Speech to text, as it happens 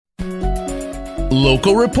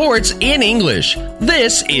Local reports in English.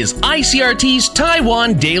 This is ICRT's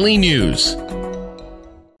Taiwan Daily News.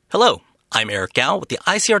 Hello, I'm Eric Gao with the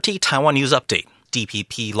ICRT Taiwan News Update.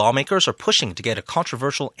 DPP lawmakers are pushing to get a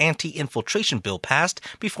controversial anti-infiltration bill passed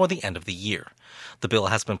before the end of the year. The bill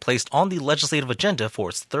has been placed on the legislative agenda for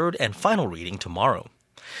its third and final reading tomorrow.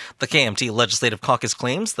 The KMT Legislative Caucus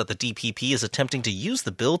claims that the DPP is attempting to use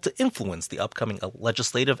the bill to influence the upcoming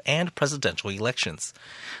legislative and presidential elections.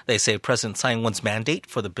 They say President Tsai Ing-wen's mandate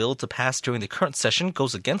for the bill to pass during the current session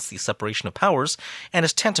goes against the separation of powers and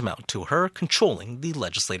is tantamount to her controlling the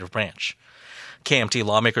legislative branch. KMT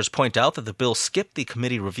lawmakers point out that the bill skipped the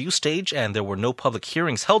committee review stage and there were no public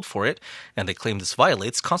hearings held for it, and they claim this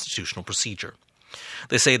violates constitutional procedure.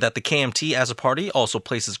 They say that the KMT as a party also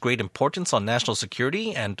places great importance on national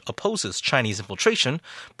security and opposes Chinese infiltration,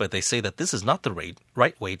 but they say that this is not the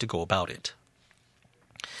right way to go about it.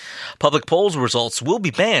 Public polls results will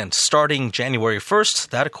be banned starting January 1st,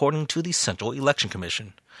 that according to the Central Election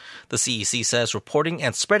Commission. The CEC says reporting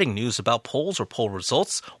and spreading news about polls or poll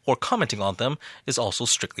results or commenting on them is also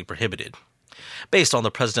strictly prohibited. Based on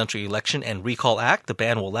the Presidential Election and Recall Act, the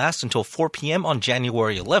ban will last until 4 p.m. on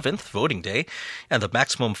January 11th, voting day, and the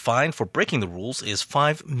maximum fine for breaking the rules is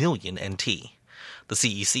 5 million NT. The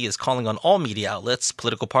CEC is calling on all media outlets,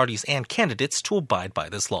 political parties, and candidates to abide by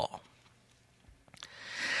this law.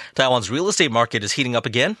 Taiwan's real estate market is heating up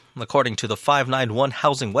again. According to the 591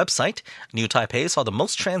 housing website, New Taipei saw the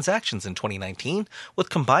most transactions in 2019 with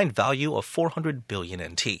combined value of 400 billion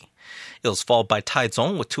NT. It was followed by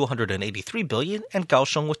Taichung with 283 billion and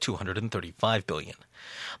Kaohsiung with 235 billion.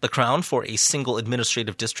 The crown for a single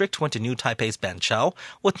administrative district went to New Taipei's Banqiao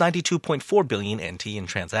with 92.4 billion NT in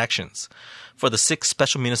transactions. For the 6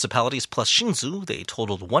 special municipalities plus Hsinchu, they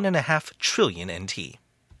totaled 1.5 trillion NT.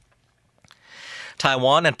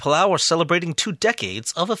 Taiwan and Palau are celebrating 2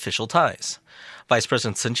 decades of official ties. Vice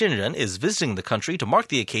President Chen Jianren is visiting the country to mark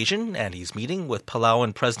the occasion, and he's meeting with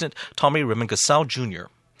Palauan President Tommy Remengesau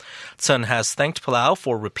Jr. Chen has thanked Palau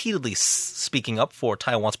for repeatedly speaking up for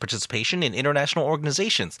Taiwan's participation in international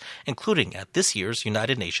organizations, including at this year's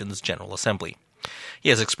United Nations General Assembly. He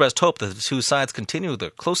has expressed hope that the 2 sides continue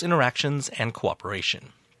their close interactions and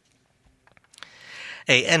cooperation.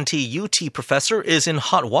 A NTUT professor is in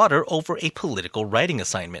hot water over a political writing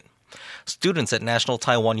assignment. Students at National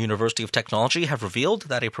Taiwan University of Technology have revealed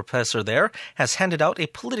that a professor there has handed out a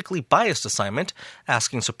politically biased assignment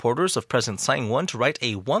asking supporters of President Tsai Ing-wen to write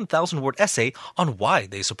a 1,000-word essay on why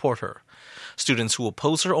they support her. Students who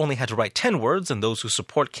oppose her only had to write 10 words, and those who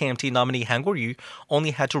support KMT nominee Han Kuo-yu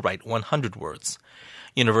only had to write 100 words.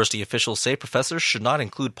 University officials say professors should not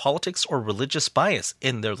include politics or religious bias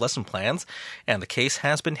in their lesson plans, and the case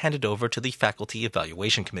has been handed over to the Faculty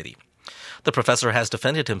Evaluation Committee. The professor has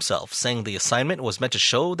defended himself, saying the assignment was meant to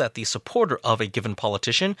show that the supporter of a given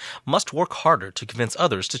politician must work harder to convince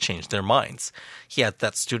others to change their minds. He adds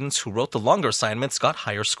that students who wrote the longer assignments got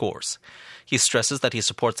higher scores. He stresses that he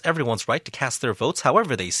supports everyone's right to cast their votes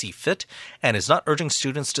however they see fit, and is not urging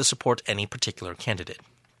students to support any particular candidate.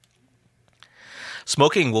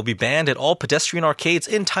 Smoking will be banned at all pedestrian arcades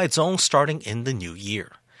in Taichung starting in the new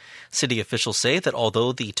year. City officials say that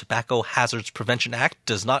although the Tobacco Hazards Prevention Act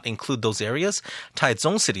does not include those areas,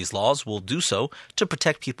 Taichung City's laws will do so to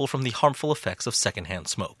protect people from the harmful effects of secondhand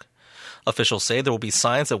smoke. Officials say there will be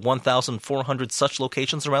signs at 1,400 such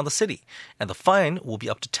locations around the city, and the fine will be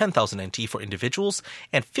up to 10,000 NT for individuals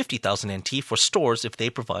and 50,000 NT for stores if they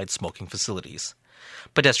provide smoking facilities.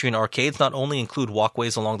 Pedestrian arcades not only include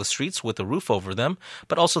walkways along the streets with a roof over them,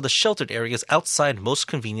 but also the sheltered areas outside most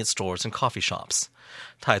convenience stores and coffee shops.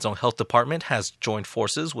 Taichung Health Department has joined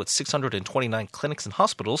forces with 629 clinics and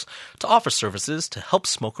hospitals to offer services to help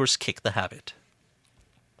smokers kick the habit.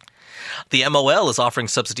 The MOL is offering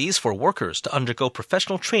subsidies for workers to undergo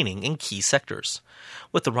professional training in key sectors.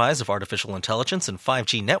 With the rise of artificial intelligence and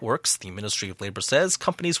 5G networks, the Ministry of Labor says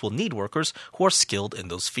companies will need workers who are skilled in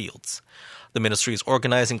those fields. The ministry is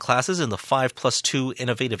organizing classes in the 5+2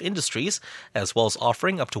 innovative industries, as well as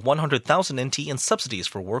offering up to 100,000 NT in subsidies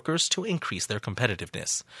for workers to increase their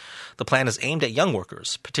competitiveness. The plan is aimed at young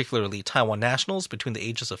workers, particularly Taiwan nationals between the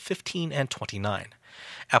ages of 15 and 29.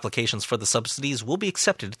 Applications for the subsidies will be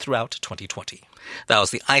accepted throughout 2020. That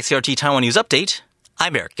was the ICRT Taiwan News Update.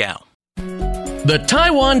 I'm Eric Gao. The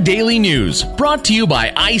Taiwan Daily News, brought to you by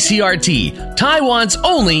ICRT, Taiwan's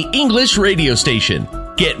only English radio station.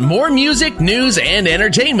 Get more music, news, and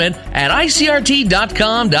entertainment at icrt.com.tw.